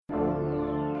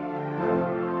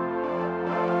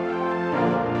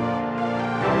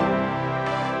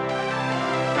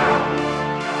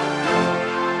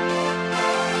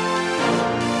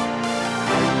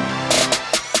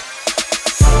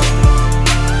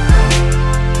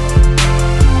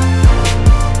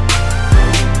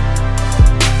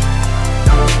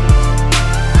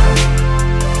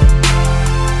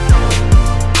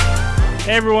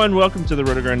everyone, welcome to the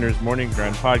RotoGrinders Morning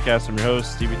Grind Podcast. I'm your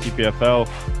host, Stevie TPFL.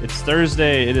 It's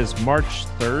Thursday. It is March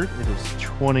 3rd. It is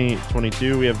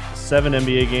 2022. We have 7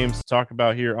 NBA games to talk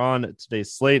about here on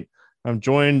today's slate. I'm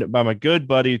joined by my good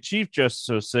buddy, Chief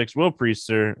Justice 06, Will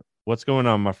Priester. What's going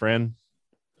on, my friend?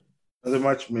 Nothing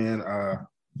much, man.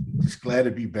 Just glad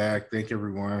to be back. Thank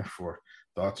everyone for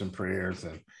thoughts and prayers.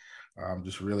 And I'm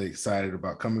just really excited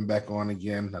about coming back on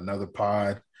again, another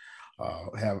pod.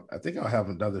 I think I'll have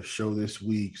another show this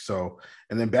week. So,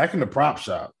 and then back in the prop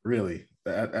shop, really,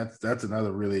 that's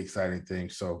another really exciting thing.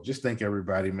 So just thank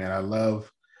everybody, man. I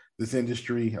love this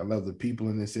industry. I love the people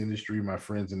in this industry, my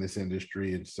friends in this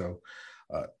industry. And so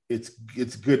it's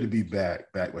good to be back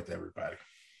with everybody.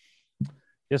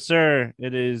 Yes, sir.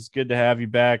 It is good to have you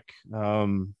back. I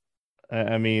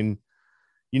mean,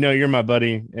 you know, you're my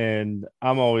buddy and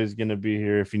I'm always going to be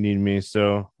here if you need me.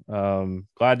 So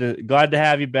glad to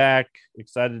have you back.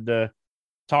 Excited to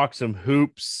talk some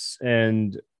hoops,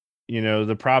 and you know,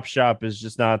 the prop shop is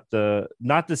just not the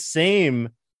same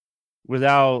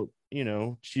without, you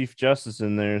know, Chief Justice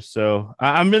in there. So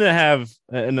I'm going to have,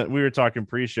 and we were talking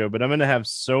pre-show, but I'm going to have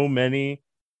so many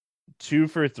 2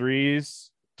 for 3s,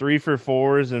 3 for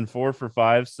 4s, and 4 for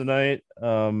 5s tonight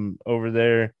over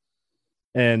there.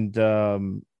 And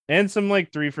some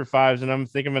like 3 for 5s, and I'm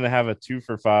thinking I'm gonna have a 2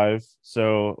 for 5.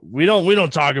 So we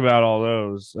don't talk about all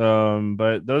those,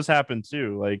 but those happen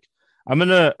too. Like I'm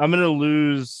gonna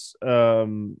lose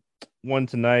one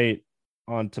tonight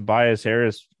on Tobias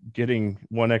Harris getting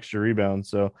 1 extra rebound.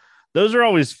 So those are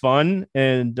always fun,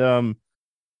 and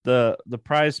the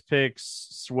Prize Picks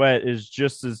sweat is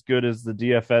just as good as the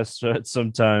DFS sweat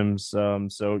sometimes.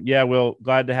 So yeah, Will,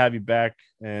 glad to have you back,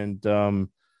 and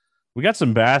we got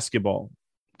some basketball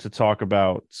to talk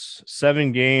about.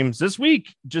 7 games this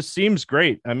week just seems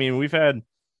great. I mean, we've had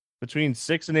between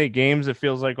 6 and 8 games, it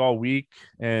feels like, all week,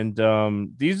 and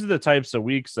these are the types of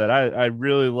weeks that I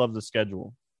really love the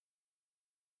schedule.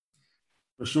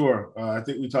 For sure. I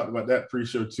think we talked about that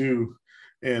pre-show too,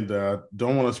 and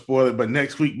don't want to spoil it, but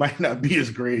next week might not be as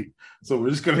great, so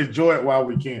we're just going to enjoy it while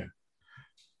we can.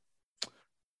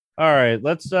 All right,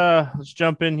 let's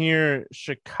jump in here.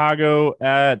 Chicago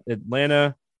at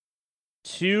Atlanta.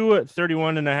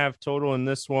 231.5 total in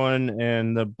this one,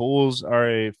 and the Bulls are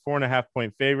a 4.5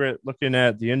 point favorite. Looking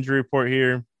at the injury report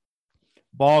here,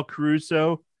 Ball,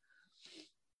 Caruso,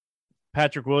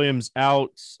 Patrick Williams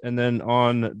out, and then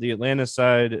on the Atlanta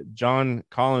side, John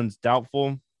Collins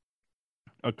doubtful,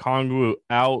 Okongwu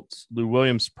out, Lou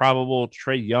Williams probable,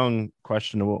 Trae Young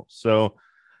questionable. So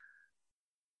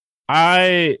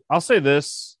I'll say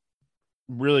this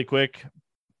really quick.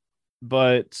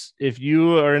 But if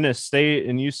you are in a state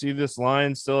and you see this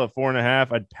line still at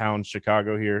 4.5, I'd pound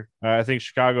Chicago here. I think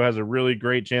Chicago has a really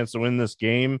great chance to win this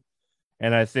game.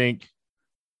 And I think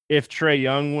if Trae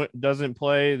Young doesn't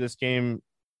play, this game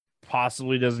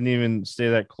possibly doesn't even stay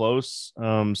that close.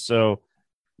 So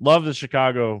love the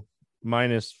Chicago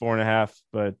minus 4.5.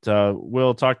 But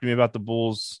Will, talk to me about the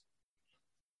Bulls.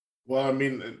 Well, I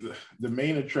mean, the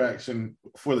main attraction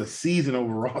for the season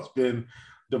overall has been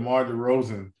DeMar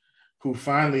DeRozan, who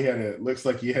finally looks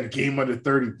like he had a game under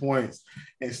 30 points.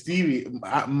 And Stevie,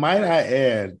 might I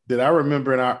add that I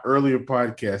remember in our earlier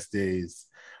podcast days,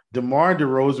 DeMar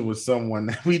DeRozan was someone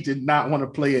that we did not want to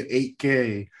play at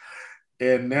 8K.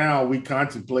 And now we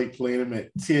contemplate playing him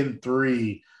at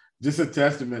 10-3. Just a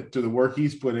testament to the work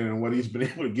he's put in and what he's been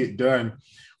able to get done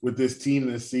with this team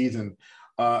this season.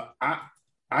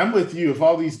 I'm with you. If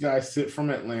all these guys sit from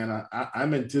Atlanta,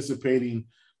 I'm anticipating,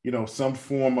 you know, some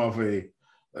form of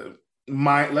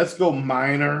let's go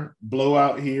minor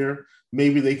blowout here.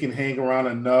 Maybe they can hang around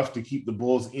enough to keep the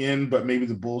Bulls in, but maybe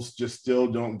the Bulls just still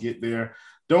don't get there.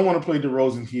 Don't want to play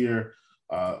DeRozan here.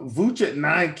 Vooch at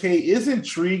 9K is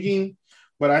intriguing,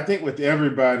 but I think with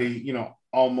everybody, you know,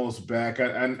 almost back,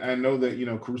 I know that, you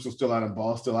know, Caruso's still out and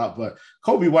Ball's still out, but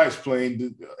Kobe White's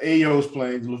playing, Ayo's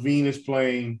playing, Levine is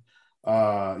playing,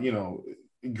 you know,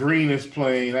 Green is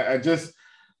playing.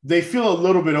 They feel a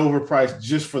little bit overpriced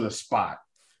just for the spot.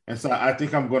 And so I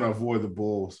think I'm going to avoid the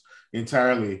Bulls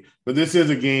entirely. But this is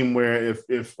a game where if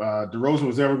DeRozan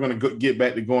was ever going to get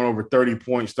back to going over 30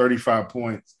 points, 35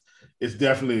 points, it's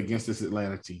definitely against this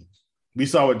Atlanta team. We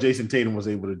saw what Jason Tatum was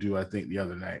able to do, I think, the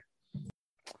other night.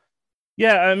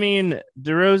 Yeah, I mean,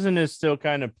 DeRozan is still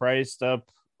kind of priced up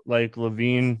like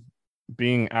Levine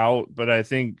being out, but I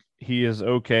think he is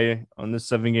okay on this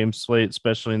 7-game slate,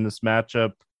 especially in this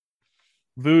matchup.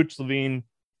 Vooch, Levine,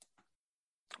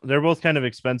 they're both kind of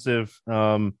expensive.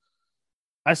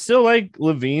 I still like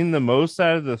Levine the most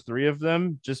out of the 3 of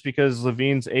them, just because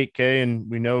Levine's 8K and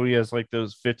we know he has like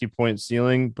those 50-point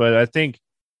ceiling. But I think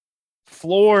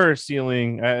Floor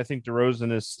ceiling, I think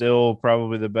DeRozan is still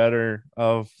probably the better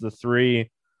of the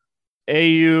three.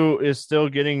 AU is still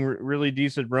getting really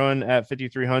decent run at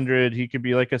 5,300. He could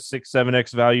be like a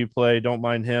 6-7x value play. Don't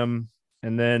mind him.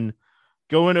 And then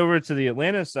going over to the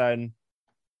Atlanta side,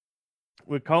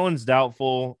 with Collins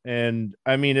doubtful, and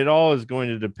I mean, it all is going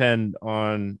to depend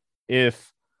on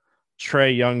if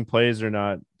Trae Young plays or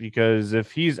not, because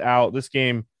if he's out, this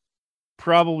game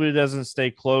probably doesn't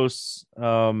stay close.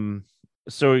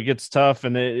 So it gets tough,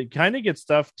 and it kind of gets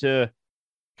tough to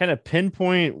kind of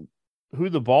pinpoint who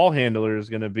the ball handler is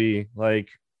going to be. Like,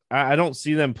 I don't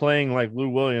see them playing like Lou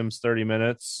Williams 30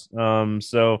 minutes.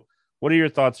 So what are your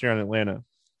thoughts here on Atlanta?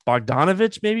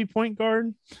 Bogdanovich, maybe point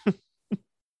guard?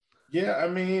 Yeah, I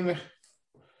mean,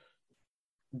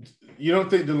 you don't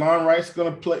think DeLon Wright's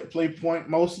going to play point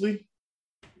mostly?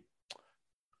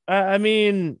 I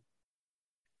mean,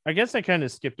 I guess I kind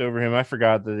of skipped over him. I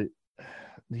forgot that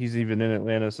he's even in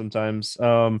Atlanta sometimes.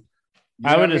 I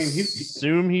Yeah, I would mean,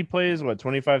 assume he plays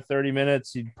 25, 30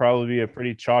 minutes. He'd probably be a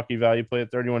pretty chalky value play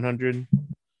at 3,100.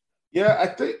 yeah, I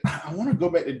think I want to go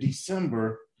back to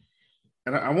December,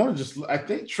 and I want to I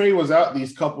think Trae was out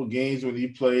these couple games when he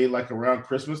played like around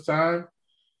Christmas time.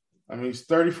 I mean, it's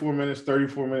 34 minutes,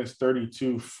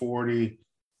 32, 40.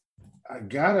 I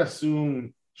gotta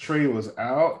assume Trae was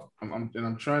out.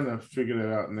 I'm trying to figure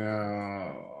that out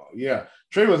now. Yeah,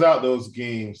 Trae was out those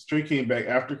games. Trae came back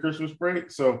after Christmas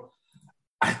break, so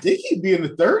I think he'd be in the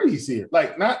 30s here,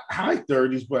 like not high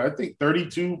 30s, but I think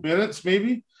 32 minutes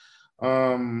maybe.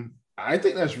 I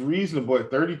think that's reasonable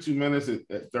at 32 minutes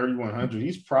at 3,100.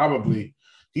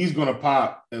 He's going to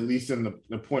pop at least in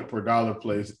the point per dollar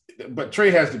place. But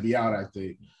Trae has to be out, I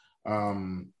think.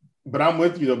 But I'm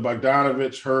with you though.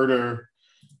 Bogdanovich, Herter,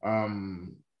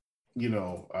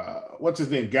 what's his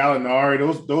name?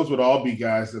 Gallinari. Those would all be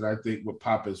guys that I think would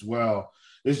pop as well.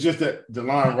 It's just that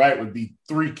DeLon Wright would be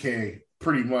 3K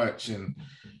pretty much, and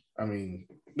I mean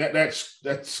that's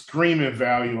screaming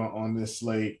value on this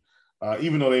slate.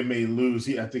 Even though they may lose,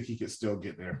 I think he could still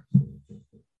get there.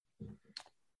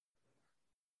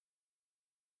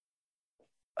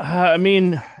 I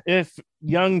mean, if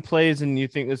Young plays and you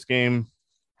think this game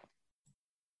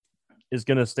is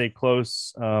going to stay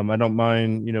close, I don't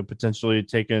mind, potentially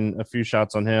taking a few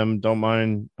shots on him. Don't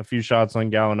mind a few shots on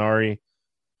Gallinari.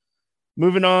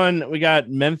 Moving on, we got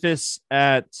Memphis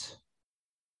at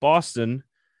Boston.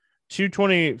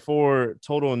 224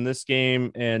 total in this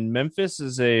game, and Memphis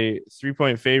is a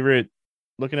 3-point favorite.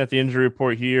 Looking at the injury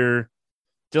report here,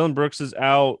 Dylan Brooks is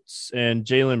out and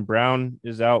Jaylen Brown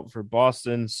is out for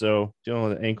Boston, so dealing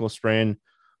with an ankle sprain.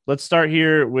 Let's start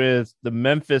here with the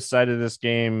Memphis side of this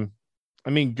game.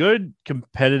 I mean, good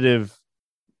competitive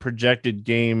projected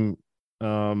game. What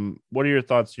are your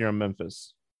thoughts here on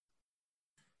Memphis?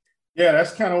 Yeah,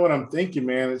 that's kind of what I'm thinking,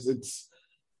 man.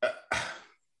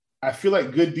 I feel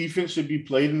like good defense should be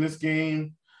played in this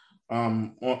game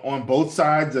on both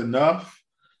sides enough.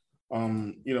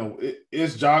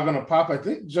 Is Ja going to pop? I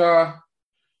think Ja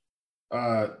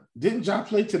didn't Ja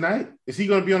play tonight? Is he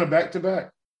going to be on a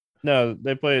back-to-back? No,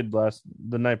 they played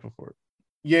the night before.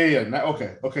 Yeah.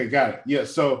 Okay, got it. Yeah,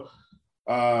 so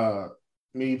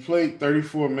he played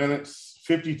 34 minutes,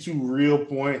 52 real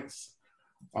points.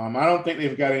 I don't think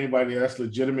they've got anybody that's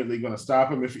legitimately going to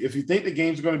stop him. If you think the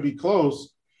game's going to be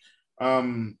close,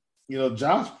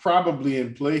 Ja's probably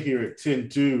in play here at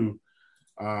 10-2.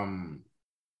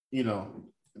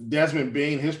 Desmond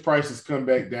Bane, his price has come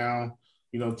back down,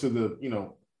 to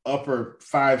the, upper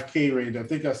 5K range. I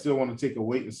think I still want to take a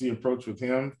wait and see approach with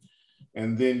him.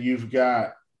 And then you've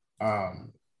got,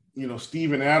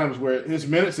 Steven Adams, where his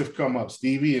minutes have come up,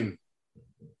 Stevie, and,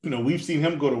 we've seen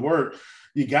him go to work.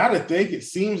 You got to think it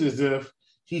seems as if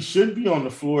he should be on the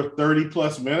floor 30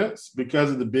 plus minutes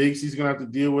because of the bigs he's going to have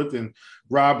to deal with, and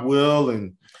Rob Will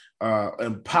and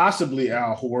possibly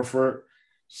Al Horford.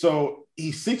 So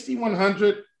he's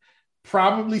 6,100,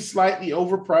 probably slightly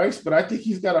overpriced, but I think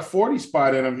he's got a 40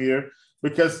 spot in him here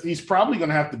because he's probably going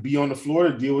to have to be on the floor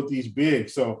to deal with these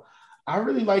bigs. So I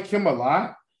really like him a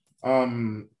lot.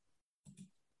 And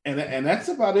that's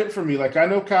about it for me. Like, I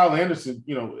know Kyle Anderson,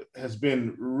 has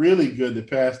been really good the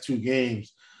past two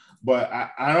games, but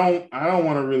I don't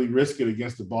want to really risk it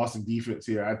against the Boston defense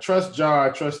here. I trust Ja, I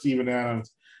trust Steven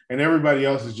Adams, and everybody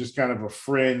else is just kind of a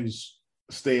fringe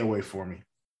stay away for me.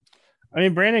 I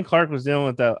mean, Brandon Clark was dealing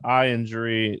with that eye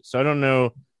injury, so I don't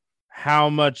know how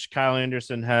much Kyle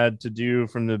Anderson had to do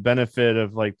from the benefit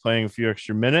of like playing a few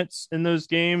extra minutes in those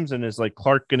games, and is like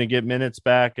Clark going to get minutes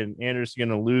back and Anderson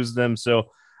going to lose them.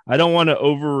 So I don't want to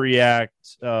overreact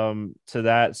to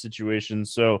that situation.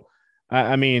 So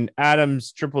I mean,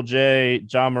 Adams, Triple J,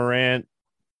 John Morant,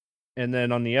 And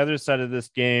then on the other side of this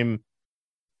game,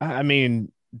 I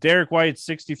mean, Derek White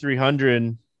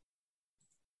 6,300,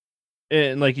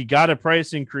 and like he got a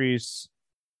price increase,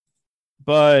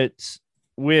 but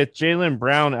with Jaylen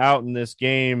Brown out in this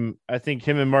game, I think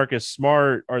him and Marcus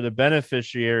Smart are the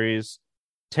beneficiaries.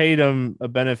 Tatum a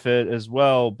benefit as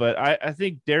well, but I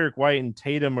think Derek White and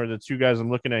Tatum are the two guys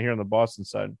I'm looking at here on the Boston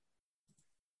side.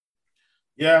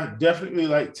 Yeah, definitely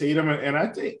like Tatum, and I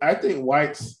think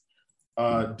White's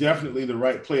definitely the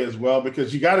right play as well,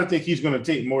 because you got to think he's going to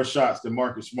take more shots than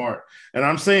Marcus Smart. And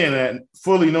I'm saying that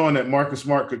fully knowing that Marcus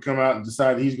Smart could come out and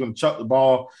decide he's going to chuck the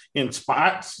ball in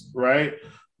spots, right?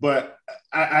 But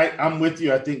I'm with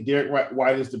you. I think Derek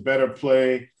White is the better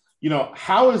play.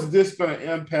 How is this going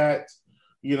to impact,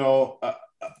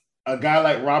 a guy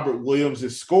like Robert Williams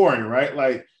is scoring, right?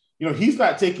 Like, he's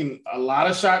not taking a lot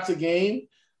of shots a game,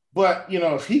 but,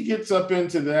 if he gets up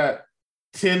into that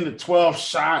 10 to 12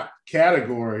 shot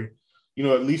category,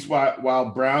 at least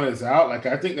while Brown is out, like,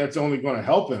 I think that's only going to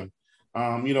help him,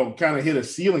 kind of hit a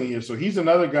ceiling here. So he's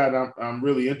another guy that I'm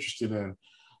really interested in.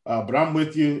 But I'm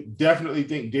with you. Definitely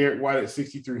think Derek White at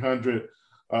 6,300.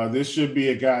 This should be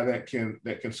a guy that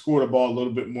can score the ball a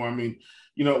little bit more. I mean,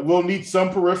 we'll need some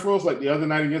peripherals like the other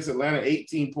night against Atlanta,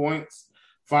 18 points,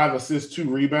 5 assists, 2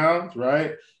 rebounds,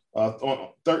 right? On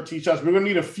 13 shots. We're going to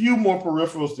need a few more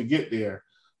peripherals to get there.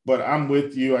 But I'm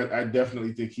with you. I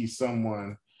definitely think he's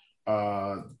someone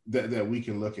that we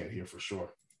can look at here for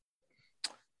sure.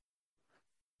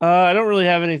 I don't really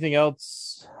have anything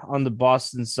else on the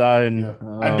Boston side. Yeah.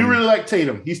 I do really like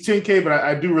Tatum. He's 10K, but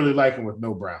I do really like him with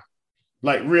no Brown.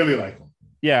 Like, really like him.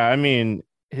 Yeah, I mean,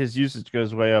 his usage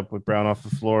goes way up with Brown off the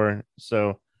floor.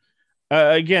 So,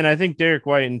 again, I think Derek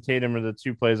White and Tatum are the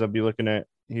two plays I'll be looking at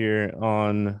here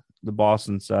on the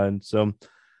Boston side. So,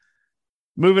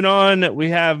 moving on, we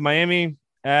have Miami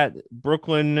at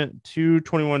Brooklyn,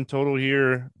 221 total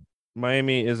here.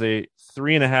 Miami is a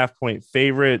 3.5 point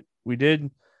favorite. We did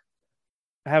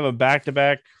have a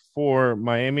back-to-back for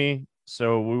Miami,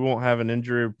 so we won't have an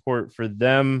injury report for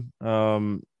them.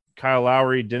 Kyle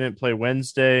Lowry didn't play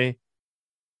Wednesday.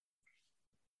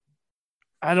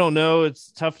 I don't know.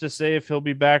 It's tough to say if he'll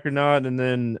be back or not. And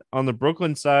then on the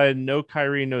Brooklyn side, no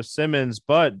Kyrie, no Simmons,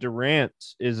 but Durant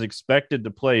is expected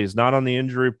to play. He's not on the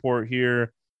injury report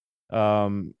here.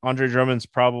 Andre Drummond's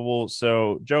probable.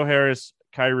 So Joe Harris,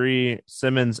 Kyrie,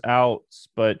 Simmons out,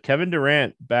 but Kevin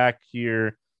Durant back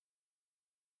here.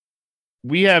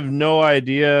 We have no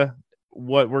idea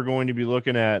what we're going to be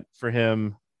looking at for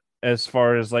him as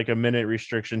far as like a minute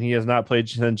restriction. He has not played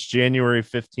since January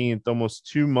 15th, almost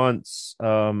 2 months.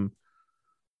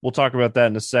 We'll talk about that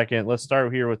in a second. Let's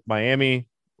start here with Miami.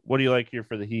 What do you like here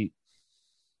for the Heat?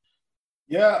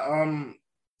 Yeah,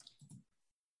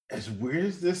 as weird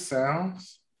as this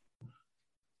sounds,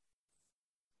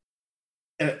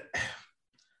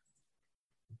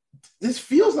 this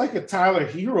feels like a Tyler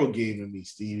Hero game to me,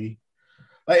 Stevie.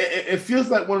 Like, it feels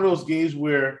like one of those games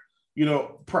where,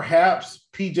 perhaps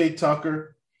PJ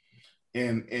Tucker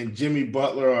and Jimmy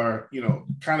Butler are,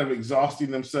 kind of exhausting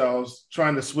themselves,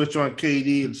 trying to switch on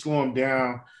KD and slow him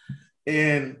down.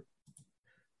 And,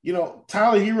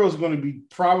 Tyler Hero is going to be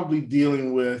probably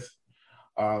dealing with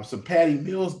some Patty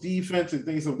Mills defense and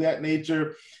things of that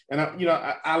nature. And,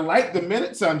 I like the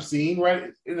minutes I'm seeing,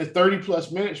 right, in the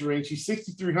 30-plus minutes range. He's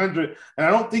 6,300, and I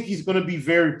don't think he's going to be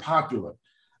very popular.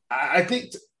 I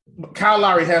think Kyle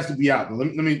Lowry has to be out.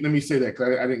 Let me say that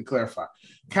because I didn't clarify.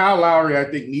 Kyle Lowry, I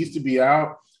think, needs to be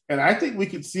out, and I think we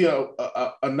could see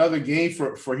another game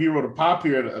for Hero to pop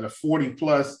here at a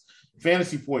 40-plus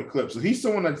fantasy point clip. So he's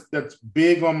someone that's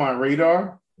big on my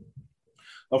radar.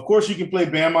 Of course, you can play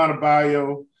Bam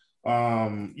Adebayo,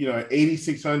 at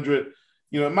 8,600.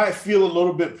 It might feel a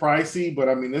little bit pricey, but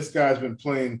I mean, this guy's been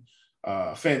playing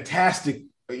fantastic,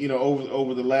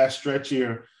 over the last stretch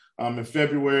here. In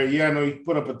February, yeah, I know he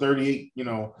put up a 38,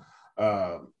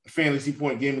 fantasy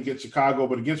point game against Chicago,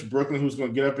 but against Brooklyn, who's going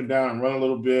to get up and down and run a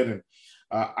little bit, and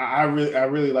I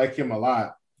really like him a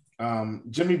lot.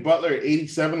 Jimmy Butler at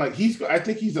 87, I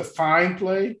think he's a fine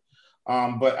play,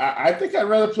 but I think I'd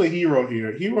rather play Hero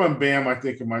here. Hero and Bam, I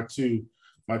think, are my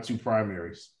two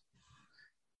primaries.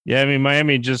 Yeah, I mean,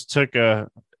 Miami just took I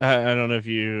don't know if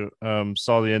you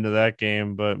saw the end of that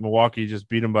game, but Milwaukee just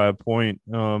beat them by a point.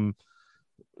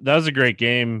 That was a great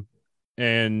game,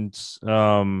 and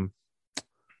someone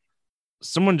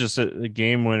just hit a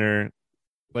game winner.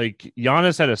 Like,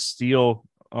 Giannis had a steal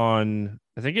on,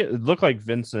 I think it looked like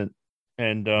Vincent,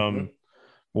 and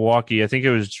Milwaukee, I think it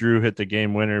was Drew hit the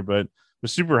game winner, but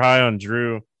was super high on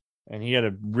Drew, and he had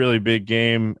a really big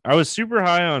game. I was super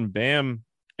high on Bam,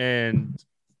 and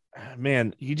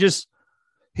man, he just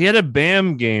he had a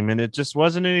Bam game, and it just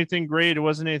wasn't anything great. It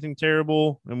wasn't anything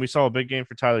terrible, and we saw a big game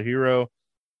for Tyler Hero.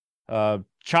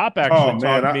 Chop Oh actually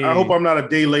man, talked I hope me. I'm not a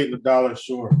day late in the dollar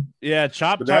short, Yeah,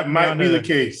 Chop but that talked me might on be the to.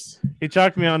 case. He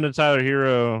talked me on to Tyler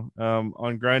Hero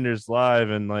on Grinders Live,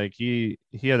 and like he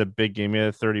had a big game. He had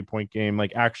a 30-point game,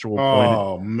 like actual point.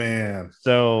 Oh man.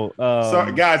 So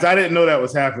Sorry, guys, I didn't know that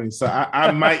was happening, so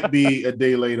I might be a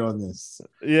day late on this.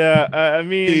 yeah, I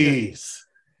mean, Jeez.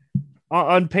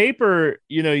 on paper,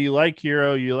 you like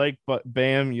Hero, you like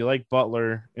Bam, you like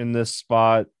Butler in this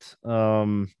spot.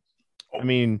 I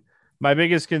mean, my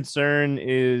biggest concern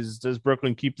is, does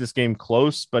Brooklyn keep this game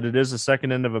close? But it is the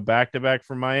second end of a back-to-back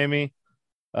for Miami.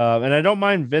 And I don't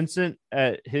mind Vincent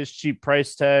at his cheap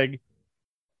price tag.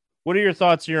 What are your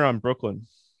thoughts here on Brooklyn?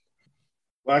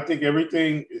 Well, I think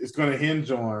everything is going to hinge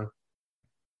on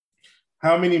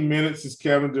how many minutes is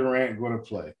Kevin Durant going to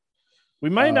play.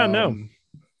 We might not know.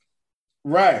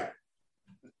 Right.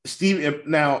 Steve,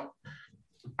 now,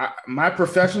 my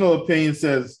professional opinion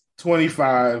says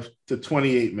 25 to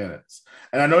 28 minutes.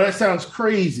 And I know that sounds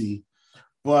crazy,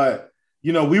 but,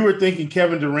 we were thinking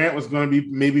Kevin Durant was going to be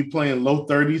maybe playing low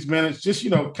 30s minutes, just,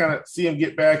 kind of see him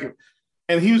get back.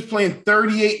 And he was playing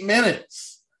 38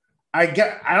 minutes. I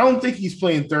don't think he's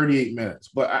playing 38 minutes,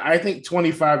 but I think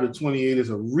 25 to 28 is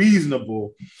a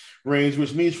reasonable range,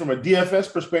 which means from a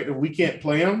DFS perspective, we can't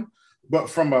play him. But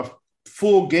from a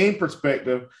full game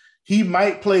perspective, he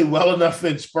might play well enough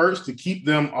in spurts to keep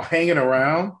them hanging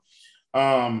around.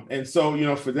 And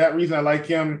so, for that reason, I like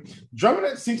him. Drummond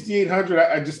at 6,800,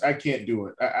 I can't do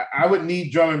it. I would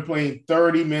need Drummond playing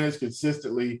 30 minutes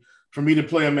consistently for me to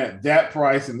play him at that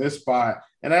price in this spot.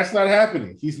 And that's not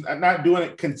happening. He's not doing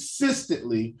it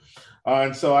consistently.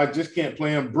 And so I just can't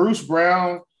play him. Bruce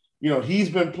Brown, he's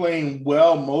been playing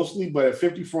well mostly, but at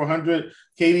 5,400,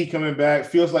 KD coming back,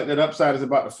 feels like that upside is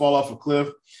about to fall off a cliff.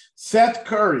 Seth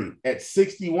Curry at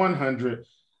 6,100,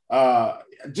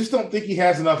 just don't think he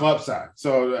has enough upside.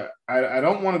 So I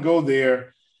don't want to go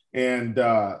there. And,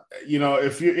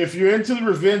 if you're into the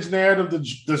revenge narrative,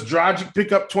 does Dragic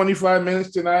pick up 25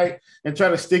 minutes tonight and try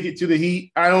to stick it to the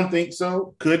Heat? I don't think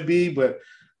so. Could be, but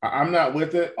I'm not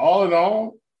with it. All in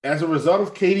all, as a result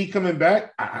of KD coming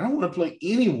back, I don't want to play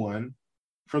anyone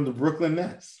from the Brooklyn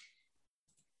Nets.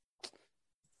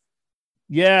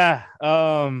 Yeah.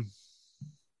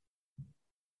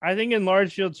 I think in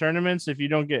large field tournaments, if you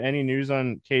don't get any news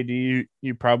on KD,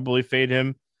 you probably fade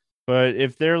him. But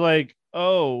if they're like,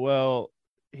 oh, well,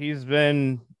 he's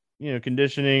been,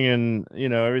 conditioning and,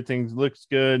 everything looks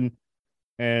good,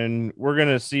 and we're going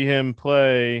to see him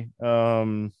play,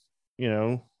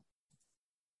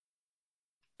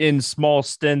 in small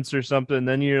stints or something,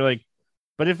 then you're like,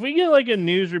 but if we get like a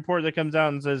news report that comes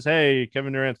out and says, hey,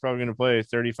 Kevin Durant's probably going to play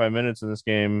 35 minutes in this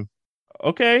game,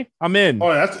 okay, I'm in.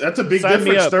 Oh, that's a big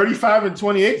difference. 35 and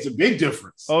 28 is a big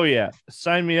difference. Oh, yeah.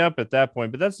 Sign me up at that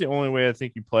point. But that's the only way I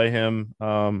think you play him.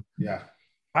 Yeah.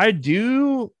 I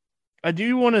do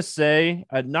want to say,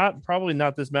 probably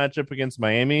not this matchup against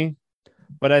Miami,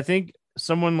 but I think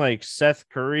someone like Seth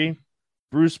Curry,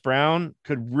 Bruce Brown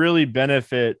could really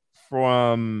benefit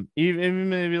from even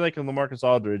maybe like a LaMarcus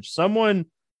Aldridge, someone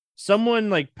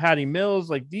like Patty Mills.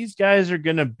 Like, these guys are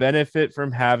going to benefit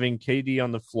from having KD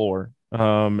on the floor.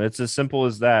 It's as simple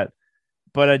as that.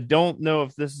 But I don't know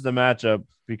if this is the matchup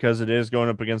because it is going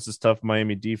up against this tough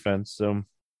Miami defense. So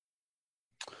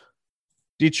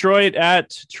Detroit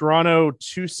at Toronto,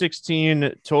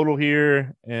 216 total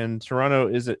here, and Toronto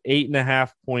is an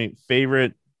 8.5-point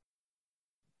favorite.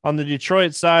 On the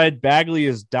Detroit side, Bagley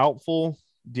is doubtful.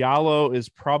 Diallo is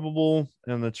probable.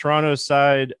 And the Toronto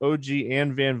side, OG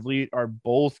and Van Vliet are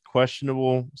both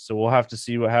questionable. So we'll have to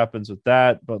see what happens with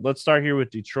that. But let's start here with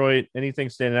Detroit. Anything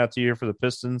standing out to you for the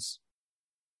Pistons?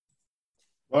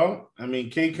 Well, I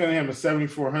mean, Cade Cunningham is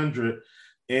 7,400.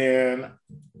 And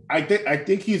I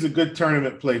think he's a good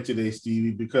tournament play today,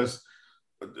 Stevie, because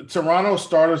Toronto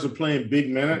starters are playing big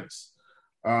minutes.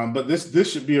 But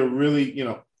this should be a really,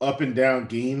 up and down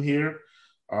game here.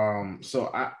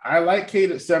 So I like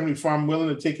Cade at 74. I'm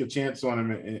willing to take a chance on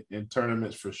him in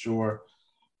tournaments for sure.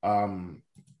 I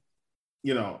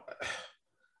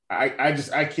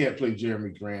can't play Jeremy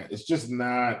Grant. It's just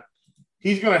not.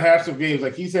 He's going to have some games.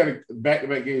 Like, he's had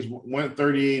back-to-back games,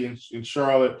 138 in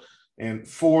Charlotte and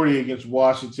 40 against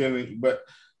Washington. But,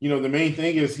 the main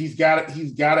thing is he's got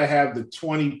to have the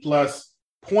 20-plus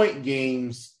point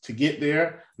games to get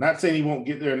there. Not saying he won't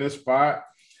get there in this spot,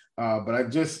 but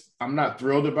I'm not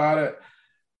thrilled about it.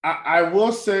 I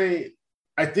will say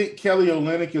I think Kelly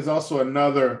Olynyk is also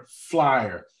another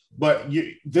flyer. But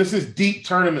this is deep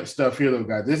tournament stuff here, though,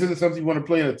 guys. This isn't something you want to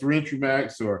play in a 3-entry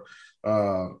max or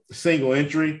single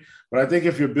entry. But I think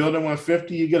if you're building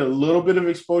 150, you get a little bit of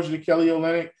exposure to Kelly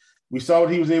Olynyk. We saw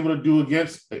what he was able to do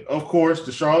against, of course,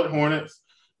 the Charlotte Hornets.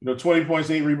 20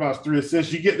 points, 8 rebounds, 3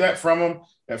 assists. You get that from him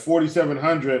at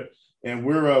 4,700, and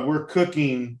we're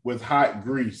cooking with hot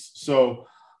grease. So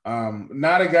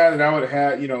not a guy that I would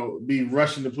have be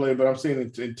rushing to play, but I'm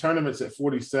saying in tournaments at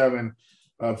 47,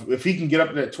 if he can get up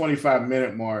to that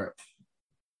 25-minute mark,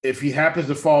 if he happens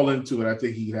to fall into it, I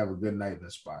think he could have a good night in the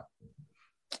spot.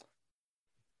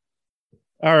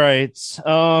 All right.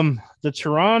 The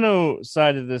Toronto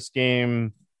side of this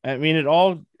game, I mean, it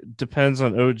all depends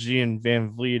on OG and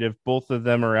Van Vliet. If both of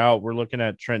them are out, we're looking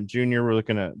at Trent Jr., we're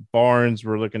looking at Barnes,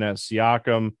 we're looking at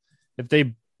Siakam. If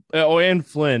they and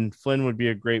Flynn would be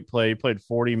a great play. He played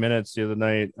 40 minutes the other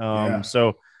night.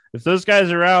 So if those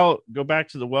guys are out, go back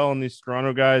to the well and these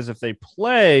Toronto guys. If they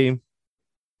play,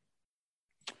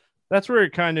 that's where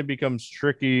it kind of becomes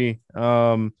tricky.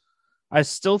 I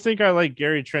still think I like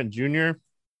Gary Trent Jr.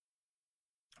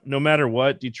 No matter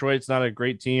what. Detroit's not a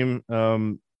great team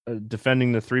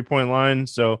defending the 3-point line.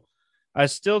 So I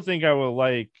still think I will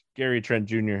like Gary Trent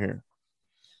Jr. here.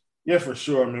 Yeah, for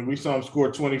sure. I mean, we saw him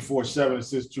score 24, 7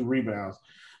 assists, 2 rebounds.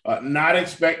 Not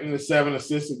expecting the 7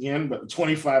 assists again, but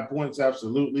 25 points,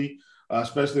 absolutely,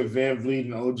 especially if Van Vliet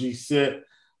and OG sit.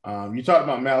 You talked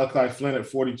about Malachi Flynn at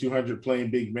 4,200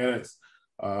 playing big minutes.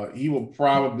 He will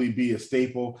probably be a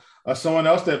staple. Someone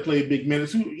else that played big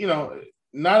minutes, who,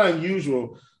 not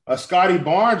unusual. Scotty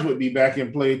Barnes would be back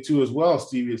in play too as well,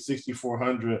 Stevie, at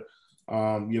 6,400.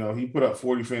 He put up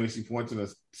 40 fantasy points and a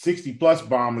 60-plus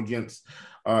bomb against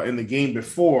in the game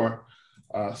before.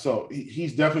 So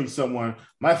he's definitely someone.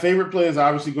 My favorite play is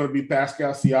obviously going to be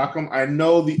Pascal Siakam. I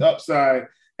know the upside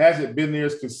hasn't been there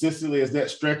as consistently as that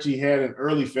stretch he had in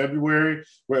early February,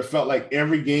 where it felt like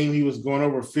every game he was going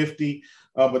over 50.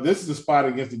 But this is a spot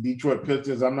against the Detroit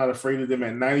Pistons. I'm not afraid of them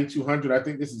at 9,200. I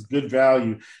think this is good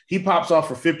value. He pops off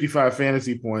for 55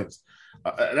 fantasy points.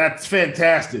 That's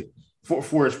fantastic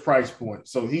for his price point.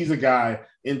 So he's a guy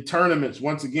in tournaments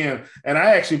once again. And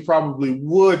I actually probably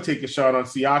would take a shot on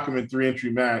Siakam in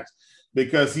 3-entry max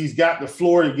because he's got the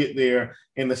floor to get there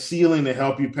and the ceiling to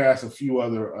help you pass a few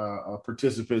other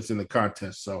participants in the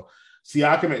contest. So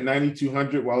Siakam at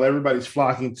 9,200 while everybody's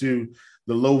flocking to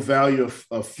the low value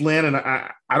of Flynn. And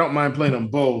I don't mind playing them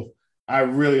both. I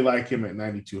really like him at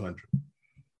 9,200.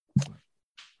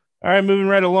 All right, moving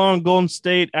right along. Golden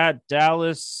State at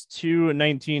Dallas,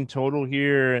 219 total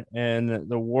here. And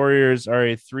the Warriors are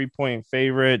a 3-point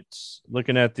favorite.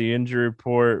 Looking at the injury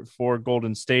report for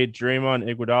Golden State, Draymond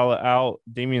Iguodala out,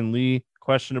 Damian Lee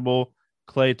questionable,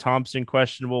 Klay Thompson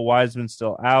questionable, Wiseman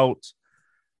still out.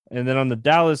 And then on the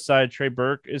Dallas side, Trey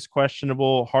Burke is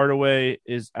questionable, Hardaway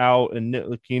is out, and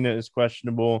Ntilikina is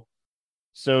questionable.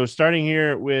 So starting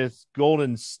here with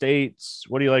Golden State,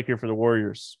 what do you like here for the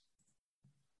Warriors?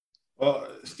 Well,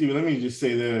 Steven, let me just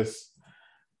say this.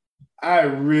 I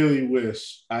really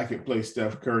wish I could play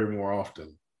Steph Curry more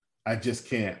often. I just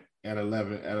can't at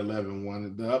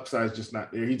 11-1. The upside is just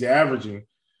not there. He's averaging,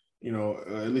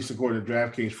 at least according to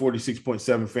DraftKings,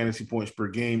 46.7 fantasy points per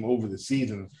game over the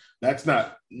season. That's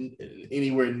not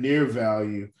anywhere near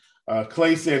value.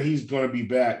 Klay said he's going to be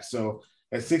back. So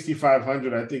at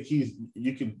 6,500, I think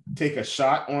you can take a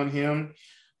shot on him.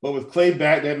 But with Klay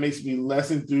back, that makes me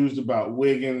less enthused about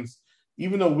Wiggins.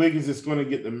 Even though Wiggins is going to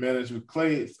get the minutes with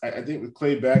Klay, I think with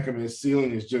Klay back, his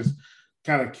ceiling is just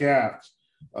kind of capped,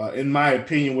 in my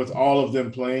opinion, with all of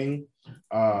them playing.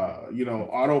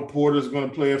 Otto Porter's going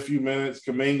to play a few minutes.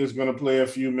 Kuminga's going to play a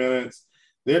few minutes.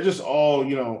 They're just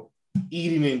all,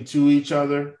 eating into each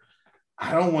other.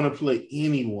 I don't want to play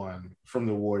anyone from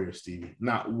the Warriors, Stevie.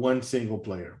 Not one single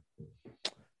player.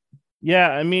 Yeah,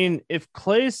 I mean, if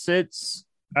Klay sits,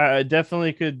 I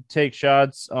definitely could take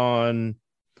shots on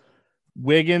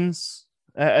Wiggins,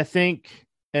 I think,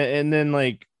 and then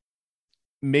like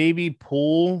maybe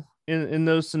Poole in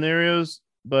those scenarios.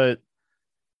 But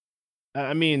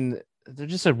I mean, they're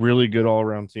just a really good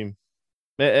all-around team.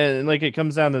 And like it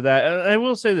comes down to that. I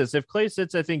will say this: if Klay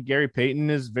sits, I think Gary Payton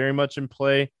is very much in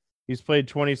play. He's played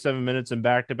 27 minutes in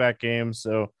back-to-back games.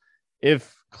 So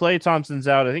if Klay Thompson's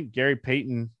out, I think Gary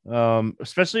Payton,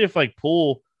 especially if like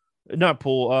Lee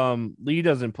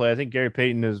doesn't play, I think Gary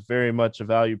Payton is very much a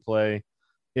value play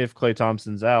if Klay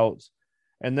Thompson's out.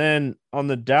 And then on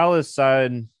the Dallas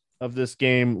side of this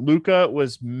game, Luka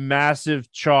was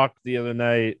massive chalk the other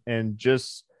night and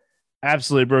just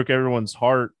absolutely broke everyone's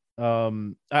heart.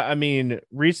 I mean,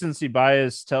 recency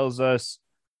bias tells us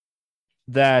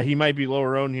that he might be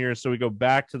lower owned here, so we go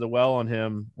back to the well on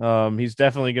him. He's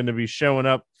definitely going to be showing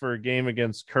up for a game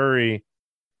against Curry.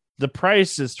 The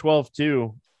price is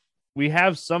 12-2. we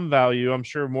have some value. I'm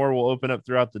sure more will open up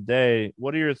throughout the day.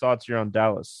 What are your thoughts here on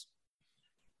Dallas?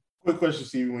 Quick question,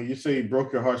 Steve. When you say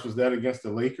broke your hearts, was that against the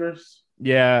Lakers?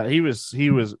 Yeah, he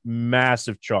was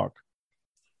massive chalk.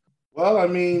 Well, I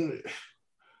mean,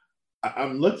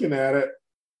 I'm looking at it,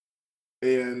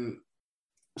 and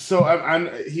so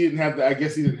he didn't have the. I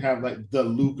guess he didn't have like the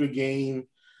Luka game.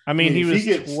 I I mean, mean, he if he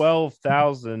was gets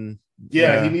 12,000.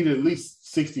 Yeah, he Yeah. needed at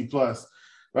least 60 plus.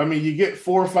 I mean, you get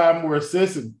 4 or 5 more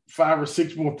assists and 5 or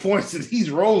 6 more points, and he's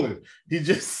rolling. He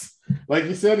just, like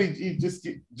you said, he just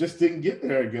didn't get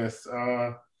there, I guess.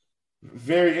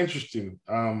 Very interesting.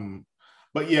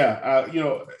 But yeah,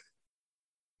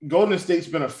 Golden State's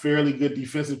been a fairly good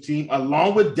defensive team,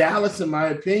 along with Dallas, in my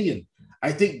opinion.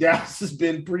 I think Dallas has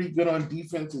been pretty good on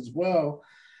defense as well.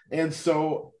 And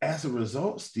so as a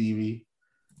result, Stevie,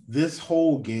 this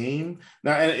whole game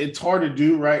now, and it's hard to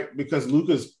do, right? Because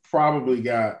Luka's probably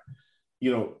got,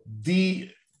 the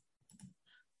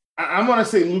I'm gonna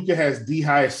say Luka has the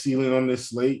highest ceiling on this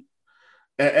slate,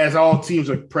 as all teams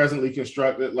are presently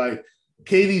constructed. Like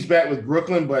KD's back with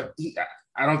Brooklyn, but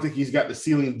I don't think he's got the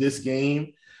ceiling this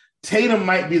game. Tatum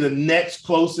might be the next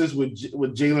closest with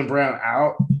Jaylen Brown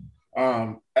out.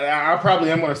 And I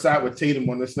probably am going to side with Tatum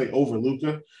on this slate over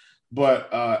Luka,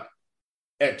 but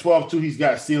at 12-2, he's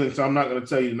got ceiling, so I'm not going to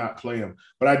tell you to not play him.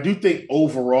 But I do think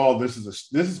overall this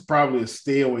is probably a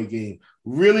stay away game.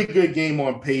 Really good game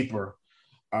on paper,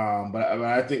 but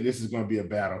I think this is going to be a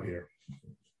battle here.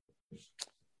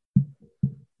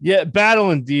 Yeah, battle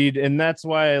indeed. And that's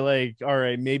why all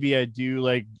right, maybe I do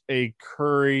like a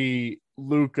Curry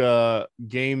Luka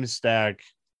game stack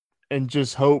and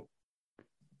just hope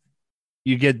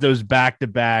you get those back to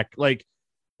back. Like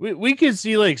we could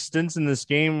see like stints in this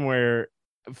game where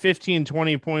 15,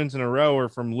 20 points in a row are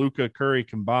from Luka Curry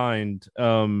combined.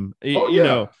 So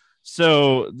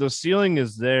the ceiling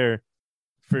is there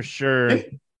for sure.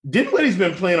 Dinwiddie's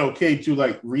been playing okay too,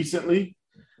 like recently.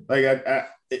 Like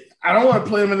I don't want to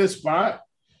play him in this spot,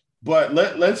 but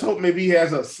let's hope maybe he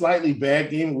has a slightly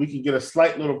bad game. We can get a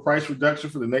slight little price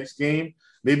reduction for the next game.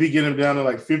 Maybe get him down to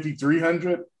like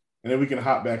 5,300, and then we can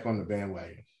hop back on the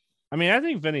bandwagon. I mean, I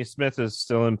think Vinny Smith is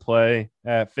still in play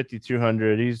at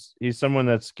 5,200. He's someone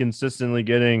that's consistently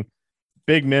getting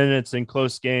big minutes in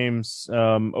close games,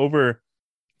 over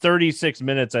 36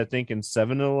 minutes, I think, in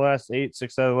 7 of the last 8,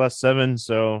 6 out of the last 7.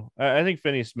 So I think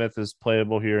Vinny Smith is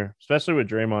playable here, especially with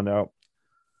Draymond out.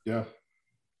 Yeah.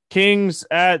 Kings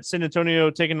at San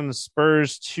Antonio taking on the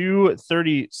Spurs,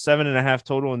 237.5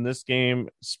 total in this game.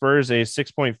 Spurs a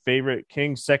 6-point favorite.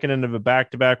 Kings second end of a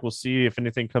back-to-back. We'll see if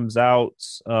anything comes out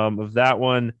of that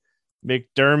one.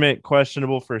 McDermott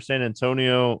questionable for San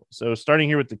Antonio. So starting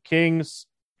here with the Kings.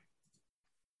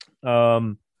 I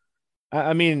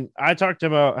mean, I talked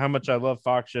about how much I love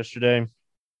Fox yesterday,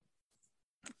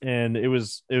 and it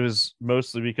was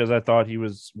mostly because I thought he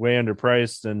was way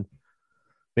underpriced, and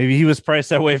maybe he was priced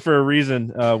that way for a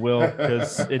reason, Will,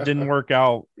 because it didn't work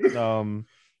out.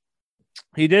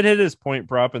 He did hit his point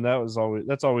prop, and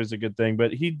that's always a good thing.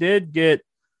 But he did get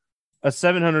a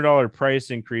 $700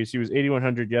 price increase. He was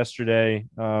 8,100 yesterday.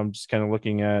 Just kind of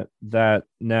looking at that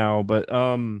now. But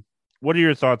what are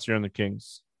your thoughts here on the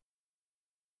Kings?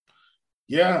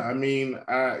 Yeah, I mean,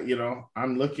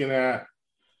 I'm looking at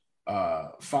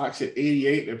Fox at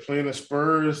 88. They're playing the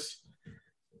Spurs.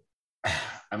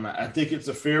 I think it's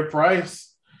a fair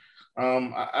price.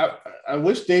 I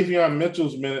wish Davion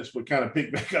Mitchell's minutes would kind of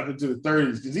pick back up into the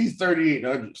 30s because he's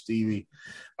 3,800, Stevie.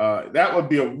 That would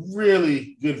be a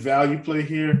really good value play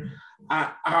here.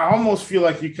 I almost feel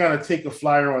like you kind of take a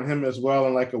flyer on him as well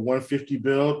in like a 150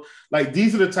 build. Like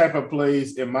these are the type of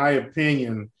plays, in my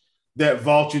opinion, that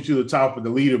vault you to the top of the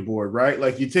leaderboard, right?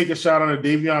 Like you take a shot on a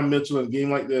Davion Mitchell in a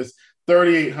game like this,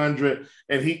 3,800,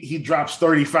 and he drops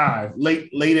 35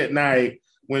 late at night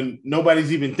when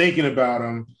nobody's even thinking about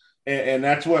him, and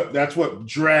that's what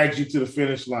drags you to the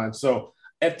finish line. So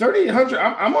at 3,800,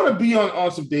 I'm going to be on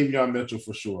some Davion Mitchell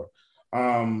for sure.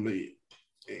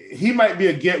 He might be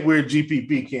a get weird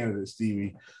GPP candidate,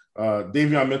 Stevie.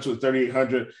 Davion Mitchell at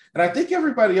 3,800, and I think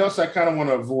everybody else I kind of want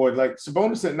to avoid. Like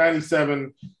Sabonis at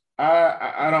 97,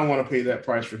 I don't want to pay that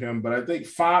price for him, but I think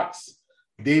Fox,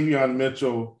 Davion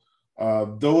Mitchell,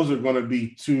 those are going to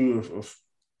be two of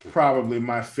probably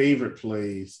my favorite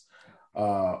plays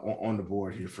on the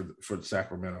board here for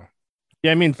Sacramento.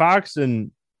 Yeah, I mean, Fox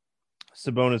and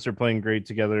Sabonis are playing great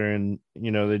together, and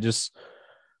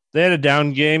they had a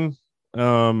down game.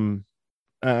 I mean,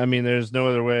 there's no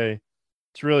other way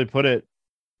to really put it,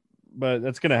 but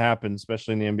that's going to happen,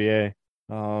 especially in the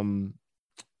NBA.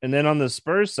 And then on the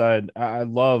Spurs side, I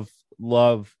love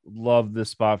this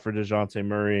spot for DeJounte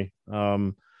Murray.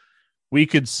 we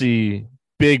could see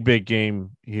big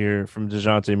game here from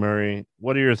DeJounte Murray.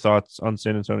 What are your thoughts on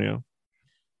San Antonio?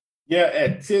 Yeah,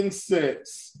 at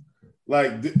 10-6,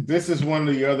 like this is one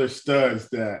of the other studs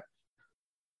that,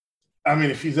 I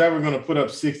mean, if he's ever going to put up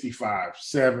 65,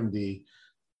 70,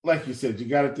 like you said, you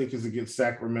got to think it's against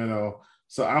Sacramento.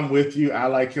 So I'm with you. I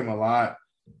like him a lot.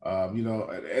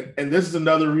 And this is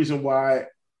another reason why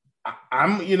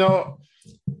I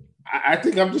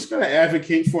think I'm just going to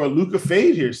advocate for a Luka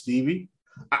fade here, Stevie.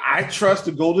 I trust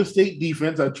the Golden State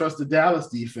defense. I trust the Dallas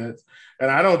defense. And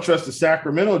I don't trust the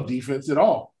Sacramento defense at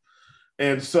all.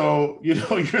 And so, you're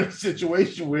in a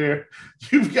situation where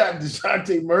you've got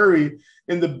DeJounte Murray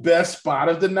in the best spot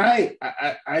of the night.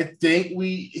 I think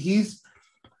he's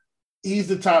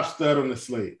the top stud on the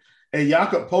slate. And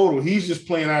Jakob Poeltl, he's just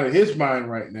playing out of his mind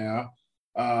right now.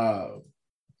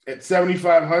 At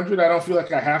 7,500, I don't feel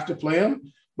like I have to play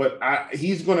him, but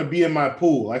he's going to be in my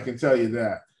pool. I can tell you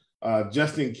that.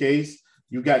 Just in case.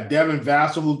 You've got Devin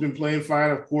Vassell, who's been playing fine,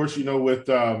 of course, with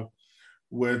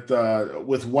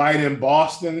White in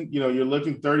Boston. You're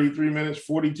looking 33 minutes,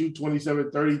 42,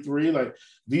 27, 33. Like,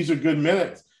 these are good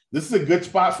minutes. This is a good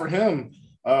spot for him.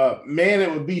 Man,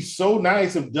 it would be so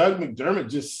nice if Doug McDermott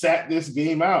just sat this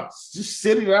game out. Just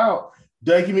sit it out,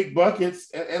 Dougie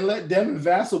McBuckets, and let Devin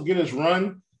Vassell get his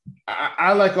run.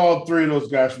 I like all three of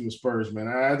those guys from the Spurs, man.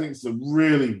 I think it's a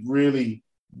really, really,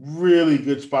 really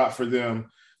good spot for them,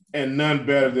 and none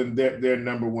better than their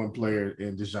number one player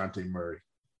in DeJounte Murray.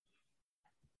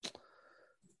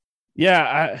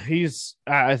 Yeah,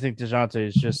 I think DeJounte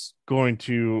is just going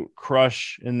to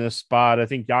crush in this spot. I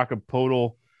think Jakob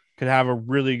Poeltl could have a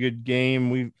really good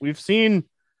game. We've seen,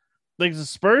 like, the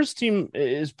Spurs team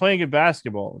is playing good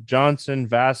basketball. Johnson,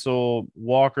 Vassell,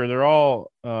 Walker, they're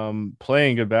all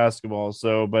playing good basketball.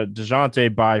 So, but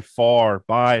DeJounte by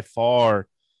far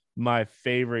my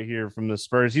favorite here from the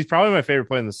Spurs. He's probably my favorite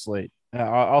player in the slate.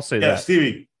 I'll say that. Yeah,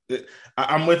 Stevie,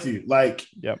 I'm with you. Like,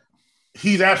 yep.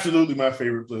 He's absolutely my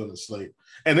favorite player on the slate.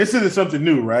 And this isn't something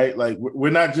new, right? Like, we're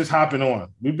not just hopping on.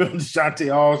 We've been on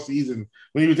DeJounte all season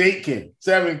when he was 8K,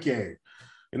 7K,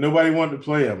 and nobody wanted to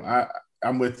play him.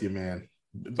 I'm with you, man.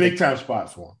 Big time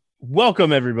spot for him.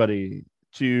 Welcome, everybody,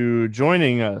 to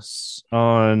joining us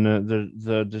on the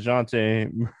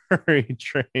DeJounte Murray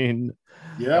train.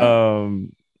 Yeah.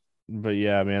 But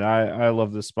yeah, man, I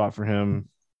love this spot for him.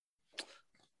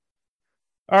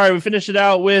 All right, we finish it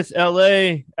out with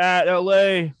LA at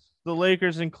LA, the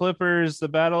Lakers and Clippers, the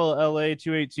battle of LA,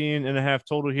 218.5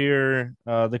 total here.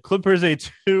 The Clippers a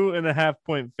 2.5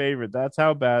 point favorite. That's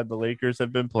how bad the Lakers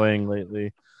have been playing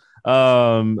lately.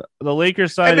 The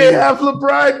Lakers side, and they have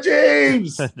LeBron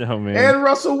James no, man. And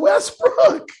Russell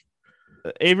Westbrook.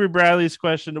 Avery Bradley's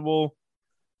questionable.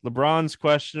 LeBron's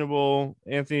questionable.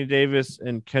 Anthony Davis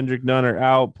and Kendrick Nunn are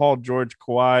out. Paul George,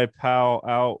 Kawhi, Powell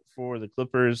out for the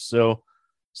Clippers. So,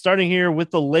 starting here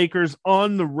with the Lakers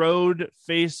on the road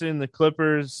facing the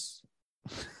Clippers.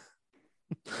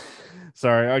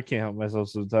 Sorry, I can't help myself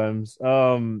sometimes.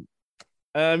 I mean,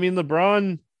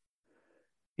 LeBron,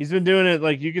 he's been doing it.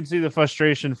 Like, you can see the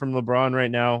frustration from LeBron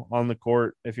right now on the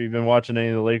court. If you've been watching any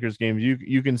of the Lakers games,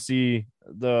 you can see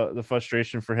the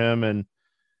frustration for him. And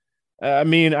I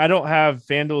mean, I don't have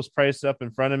FanDuel's price up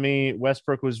in front of me.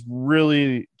 Westbrook was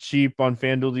really cheap on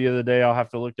FanDuel the other day. I'll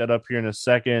have to look that up here in a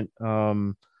second.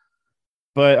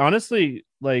 But honestly,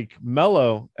 like,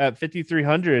 Melo at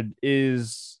 5,300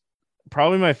 is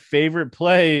probably my favorite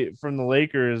play from the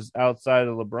Lakers outside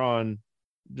of LeBron,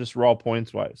 just raw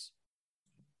points wise.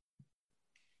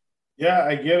 Yeah,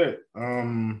 I get it.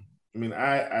 I mean,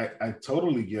 I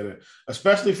totally get it,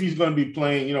 especially if he's going to be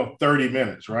playing, 30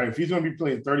 minutes, right? If he's going to be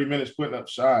playing 30 minutes, putting up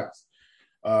shots,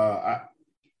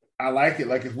 I like it.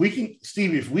 Like, if we can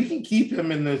keep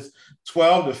him in this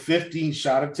 12 to 15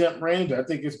 shot attempt range, I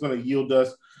think it's going to yield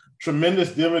us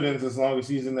tremendous dividends as long as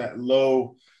he's in that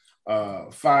low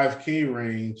 5K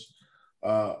range.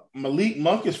 Malik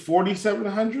Monk is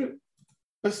 4,700,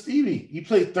 but Stevie, he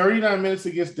played 39 minutes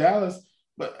against Dallas,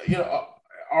 but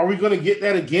are we going to get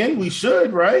that again? We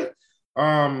should, right?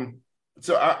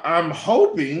 So I'm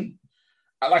hoping,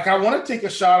 like, I want to take a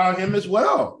shot on him as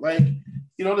well. Like,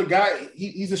 the guy,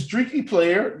 he's a streaky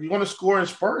player. You want to score in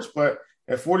spurts, but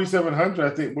at 4,700,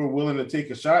 I think we're willing to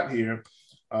take a shot here.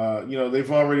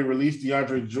 They've already released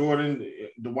DeAndre Jordan,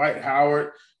 Dwight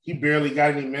Howard. He barely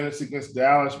got any minutes against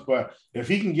Dallas, but if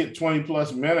he can get 20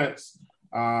 plus minutes,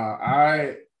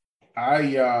 I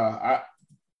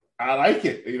like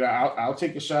it. I'll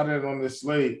take a shot at it on this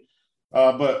slate.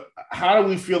 But how do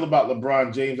we feel about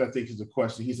LeBron James, I think, is the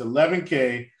question. He's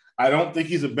 11K. I don't think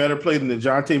he's a better player than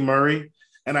DeJounte Murray.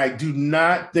 and I do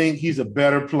not think he's a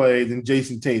better play than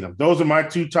Jason Tatum. Those are my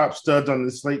two top studs on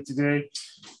the slate today.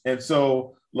 And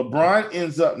so LeBron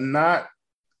ends up not,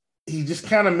 he just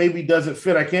kind of maybe doesn't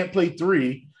fit. I can't play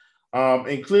three.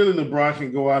 And clearly LeBron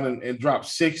can go out and drop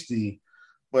 60,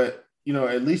 but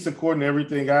at least according to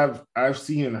everything I've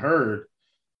seen and heard,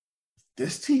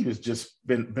 this team has just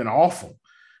been awful.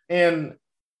 And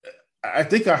I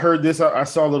think I heard this. I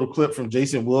saw a little clip from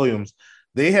Jason Williams.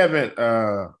 They haven't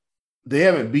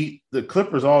beat the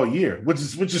Clippers all year, which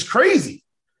is crazy.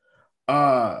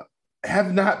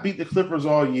 Have not beat the Clippers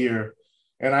all year,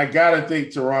 and I gotta think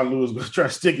Tyronn Lue is going to try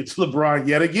to stick it to LeBron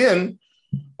yet again.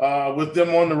 With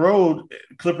them on the road,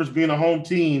 Clippers being a home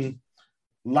team,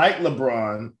 like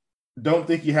LeBron, don't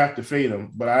think you have to fade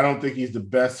him, but I don't think he's the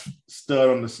best stud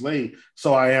on the slate,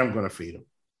 so I am going to fade him.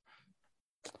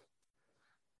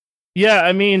 Yeah,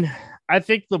 I mean, I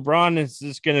think LeBron is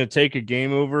just going to take a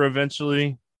game over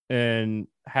eventually and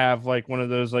have like one of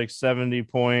those like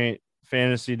 70-point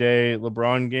fantasy day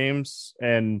LeBron games.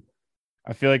 And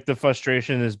I feel like the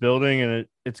frustration is building and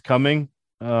it's coming.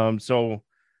 So,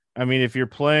 I mean, if you're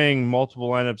playing multiple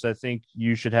lineups, I think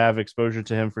you should have exposure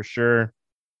to him for sure.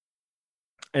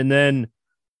 And then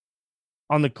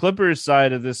on the Clippers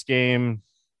side of this game,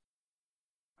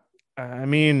 I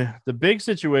mean, the big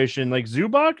situation, like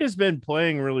Zubac has been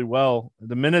playing really well.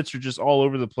 The minutes are just all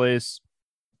over the place.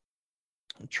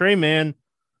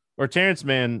 Terrence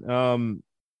Mann,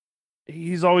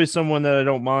 he's always someone that I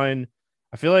don't mind.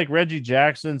 I feel like Reggie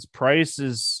Jackson's price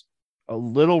is a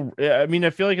little, I mean, I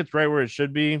feel like it's right where it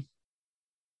should be.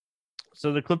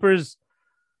 So the Clippers,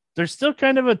 they're still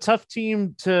kind of a tough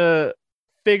team to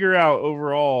figure out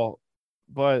overall.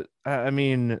 But I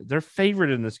mean, they're favored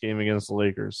in this game against the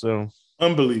Lakers. So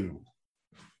unbelievable.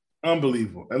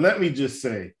 And let me just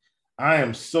say, I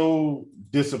am so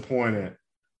disappointed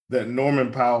that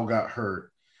Norman Powell got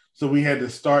hurt. So we had to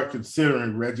start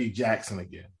considering Reggie Jackson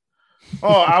again. Oh,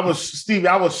 I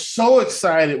was so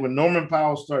excited when Norman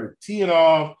Powell started teeing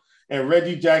off and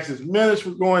Reggie Jackson's minutes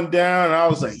were going down. And I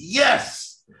was like,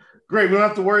 yes, great. We don't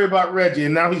have to worry about Reggie.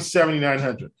 And now he's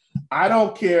 7,900. I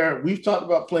don't care. We've talked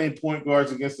about playing point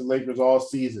guards against the Lakers all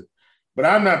season, but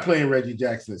I'm not playing Reggie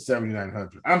Jackson at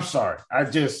 7,900. I'm sorry.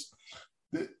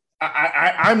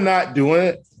 I'm not doing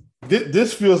it.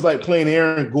 This feels like playing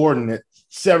Aaron Gordon at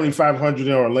 7,500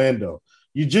 in Orlando.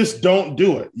 You just don't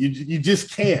do it. You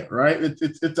just can't, right?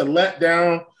 It's a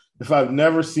letdown if I've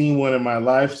never seen one in my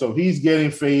life. So he's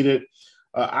getting faded.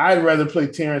 I'd rather play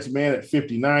Terrence Mann at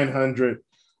 5,900.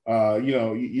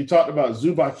 You talked about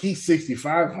Zubac. He's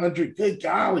 6,500. Good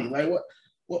golly, like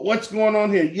what's going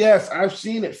on here? Yes, I've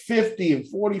seen it 50 and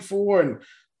 44 and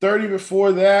 30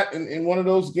 before that in one of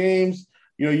those games.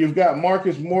 You've got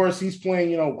Marcus Morris. He's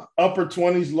playing, upper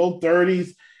 20s, low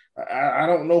 30s. I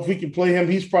don't know if we can play him.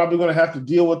 He's probably going to have to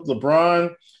deal with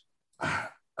LeBron.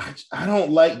 I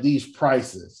don't like these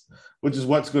prices, which is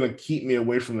what's going to keep me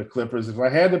away from the Clippers. If I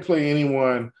had to play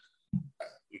anyone,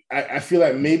 I feel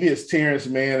like maybe it's Terrence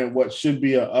Mann in what should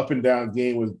be an up and down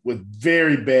game with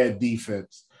very bad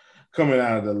defense coming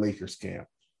out of the Lakers camp.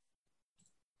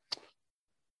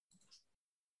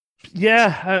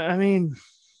 Yeah, I mean,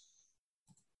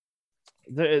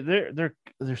 they're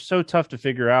so tough to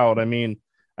figure out. I mean,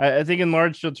 I think in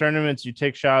large field tournaments you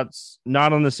take shots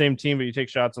not on the same team, but you take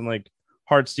shots on like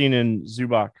Hartstein and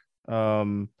Zubac.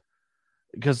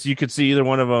 Because you could see either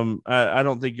one of them. I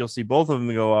don't think you'll see both of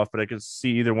them go off, but I could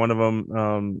see either one of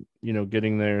them,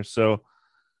 getting there. So,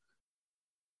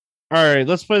 all right,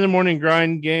 let's play the morning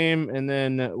grind game, and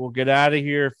then we'll get out of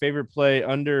here. Favorite play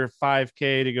under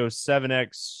 5K to go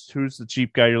 7X. Who's the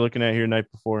cheap guy you're looking at here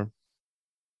night before?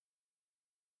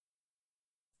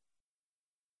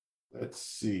 Let's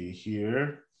see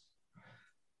here.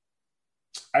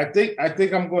 I think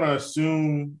I'm going to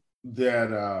assume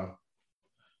that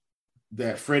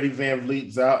that Freddie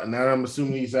VanVleet's out, and now I'm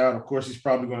assuming he's out. Of course, he's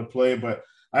probably going to play, but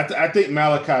I think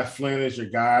Malachi Flynn is your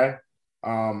guy.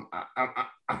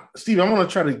 Steve, I'm going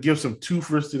to try to give some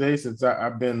twofers today since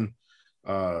I've been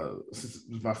since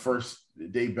my first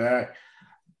day back.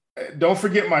 Don't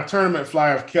forget my tournament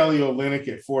flyer of Kelly Olynyk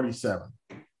at 47.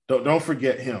 Don't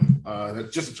forget him.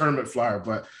 That's just a tournament flyer.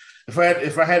 But if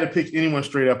I had to pick anyone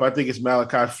straight up, I think it's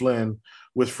Malachi Flynn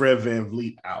with Fred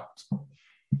VanVleet out.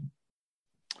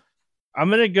 I'm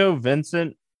gonna go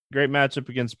Vincent. Great matchup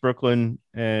against Brooklyn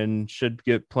and should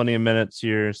get plenty of minutes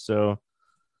here. So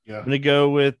yeah, I'm gonna go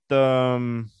with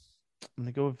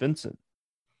Vincent.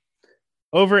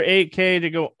 Over 8K to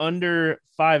go under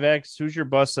 5X. Who's your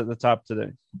bust at the top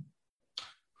today?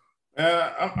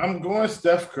 I'm going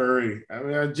Steph Curry. I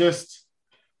mean, I just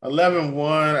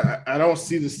 11-1. I don't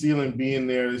see the ceiling being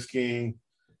there this game.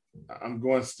 I'm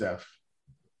going Steph.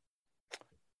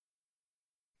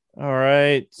 All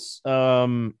right.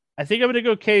 I think I'm gonna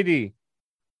go KD.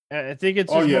 I think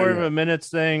it's Oh just yeah, more of yeah. a minutes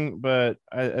thing, but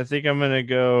I think I'm gonna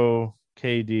go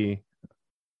KD.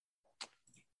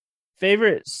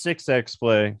 Favorite 6x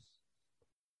play.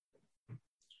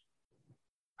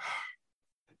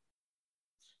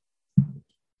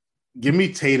 Give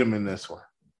me Tatum in this one.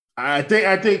 I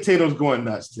think Tatum's going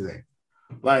nuts today.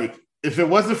 Like if it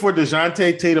wasn't for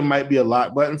DeJounte, Tatum might be a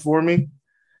lot button for me.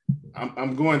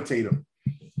 I'm going Tatum.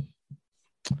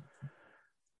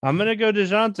 I'm gonna go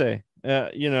Dejounte. I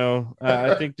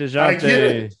think I get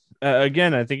it. Dejounte.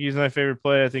 Again, I think he's my favorite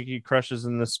play. I think he crushes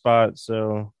in this spot.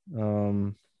 So,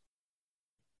 yeah,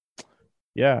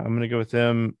 I'm gonna go with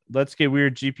him. Let's get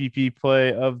weird GPP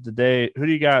play of the day. Who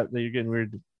do you got that you're getting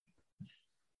weird?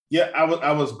 Yeah,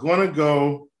 I was gonna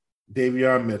go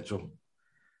Davion Mitchell,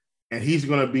 and he's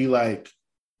gonna be like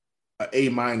an A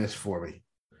minus for me.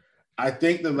 I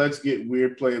think the let's get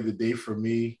weird play of the day for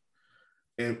me,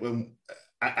 and when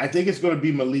I think it's going to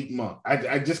be Malik Monk.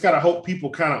 I just gotta hope people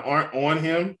kind of aren't on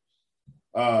him.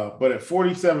 But at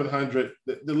 4,700,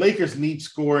 the Lakers need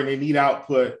scoring, they need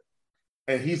output,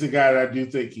 and he's a guy that I do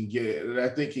think can get it. That I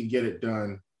think can get it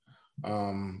done.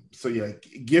 So yeah,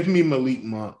 give me Malik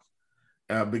Monk.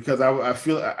 Because I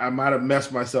feel I might have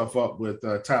messed myself up with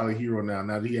Tyler Hero now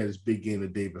that he had his big game the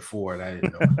day before and I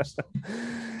didn't know it. So.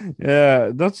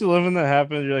 Yeah, don't you love when that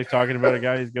happens? You're like talking about a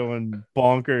guy who's going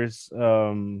bonkers.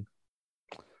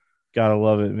 Gotta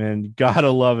love it, man.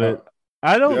 Gotta love Uh, it.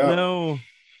 I don't yeah, know.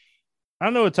 I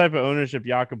don't know what type of ownership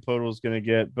Jakob Poeltl is going to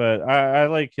get, but I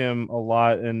like him a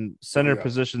lot. And oh center yeah.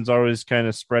 positions always kind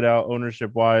of spread out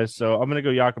ownership wise. So I'm going to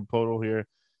go Jakob Poeltl here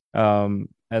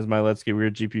as my Let's Get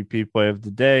Weird GPP play of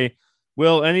the day.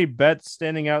 Will, any bets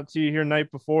standing out to you here night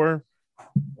before?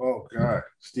 Oh God,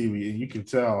 Stevie, and you can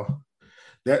tell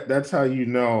that's how you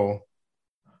know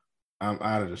I'm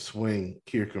out of the swing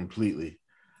here completely.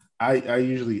 I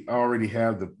usually already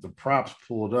have the props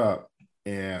pulled up,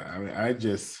 and I mean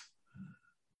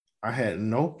I had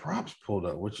no props pulled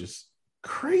up, which is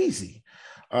crazy.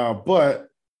 But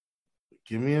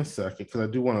give me a second because I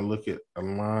do want to look at a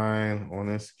line on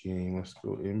this game. Let's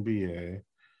go NBA.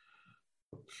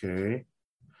 Okay.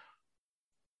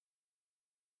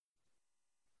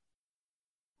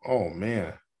 Oh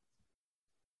man.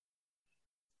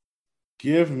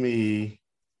 Give me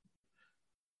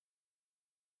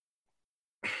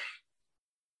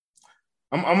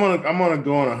I'm gonna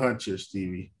go on a hunch here,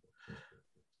 Stevie.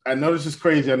 I know this is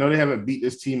crazy. I know they haven't beat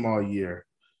this team all year.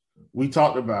 We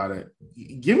talked about it.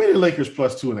 Give me the Lakers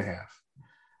plus 2.5.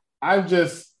 I'm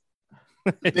just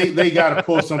they got to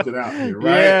pull something out here,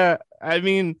 right? Yeah, I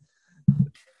mean,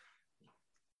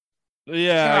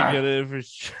 yeah, I God, get it for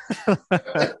sure.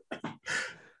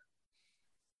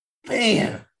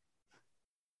 man.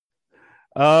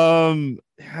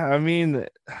 I mean,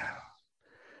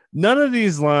 none of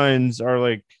these lines are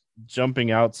like jumping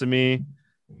out to me,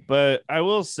 but I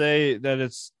will say that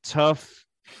it's tough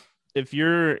if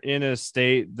you're in a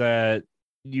state that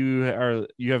you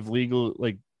have legal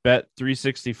like bet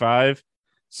 365.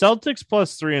 Celtics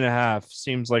plus 3.5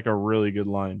 seems like a really good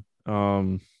line.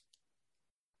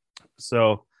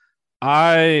 So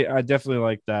I definitely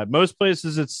like that. Most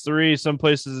places it's 3, some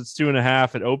places it's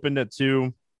 2.5. It opened at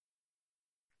 2.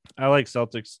 I like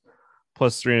Celtics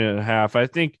plus 3.5. I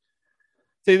think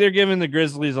they're giving the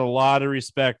Grizzlies a lot of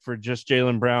respect for just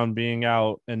Jaylen Brown being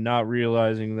out and not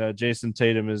realizing that Jason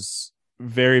Tatum is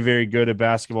very, very good at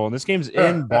basketball. And this game's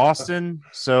in Boston,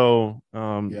 so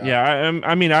Yeah,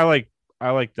 yeah.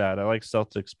 I like that. I like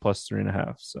Celtics plus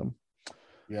 3.5. So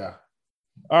yeah.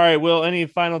 all right, Will. Any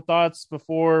final thoughts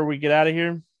before we get out of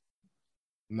here?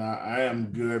 Nah, I am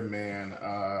good, man.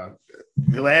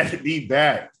 Glad to be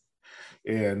back.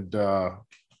 And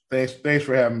thanks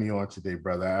for having me on today,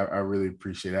 brother. I really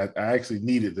appreciate it. I actually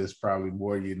needed this probably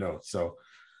more, so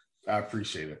I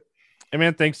appreciate it. Hey,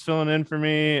 man, thanks filling in for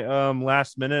me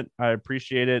last minute. I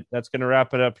appreciate it. That's going to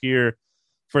wrap it up here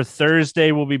for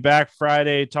Thursday. We'll be back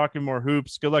Friday talking more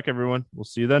hoops. Good luck, everyone. We'll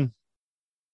see you then.